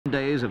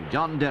days of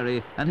John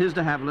Derry and his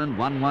de Havilland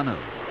 110.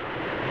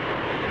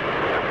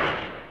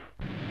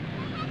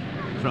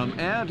 From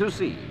air to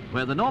sea,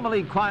 where the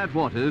normally quiet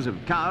waters of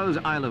Cowes,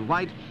 Isle of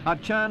Wight are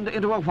churned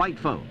into a white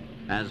foam,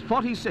 as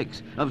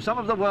 46 of some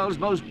of the world's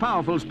most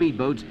powerful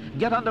speedboats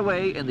get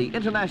underway in the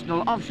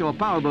international offshore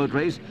powerboat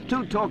race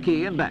to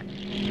Torquay and back.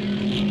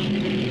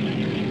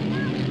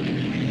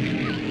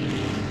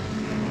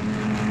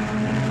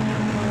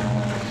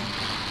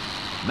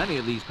 Many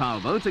of these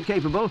powerboats are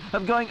capable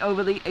of going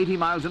over the 80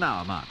 miles an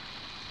hour mark.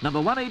 Number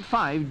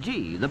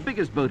 185G, the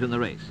biggest boat in the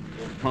race,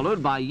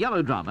 followed by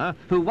Yellow Drummer,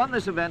 who won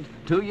this event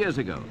 2 years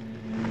ago.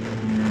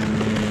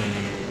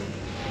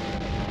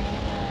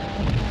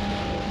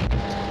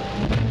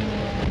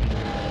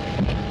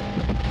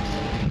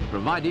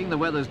 Providing the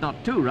weather's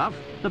not too rough,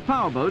 the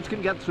powerboats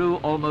can get through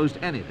almost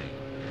anything.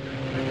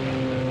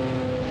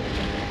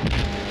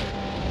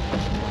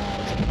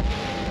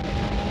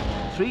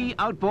 Three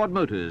outboard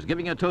motors,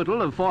 giving a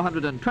total of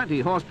 420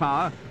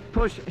 horsepower,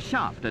 push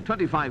Shaft, a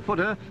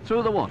 25-footer,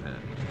 through the water.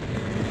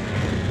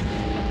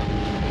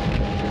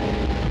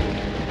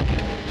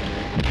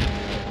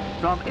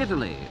 From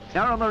Italy,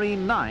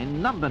 Aeromarine IX,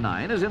 number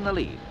 9, is in the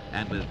lead,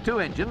 and with two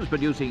engines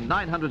producing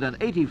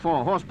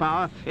 984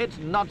 horsepower, it's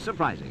not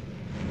surprising.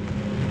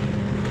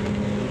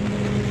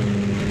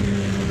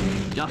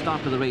 Just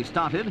after the race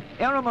started,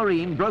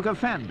 Aeromarine broke a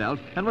fan belt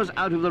and was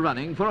out of the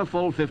running for a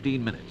full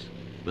 15 minutes.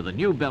 With a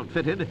new belt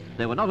fitted,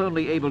 they were not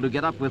only able to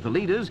get up with the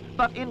leaders,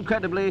 but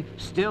incredibly,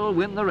 still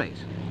win the race.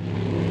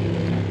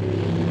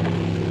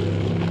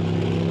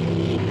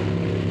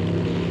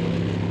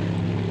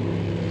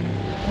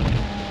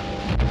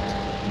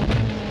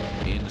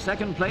 In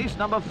second place,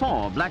 number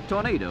 4, Black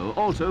Tornado,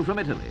 also from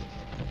Italy.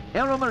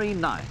 Aeromarine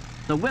IX,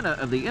 the winner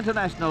of the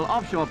international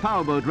offshore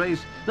powerboat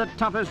race, the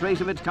toughest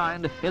race of its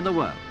kind in the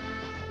world.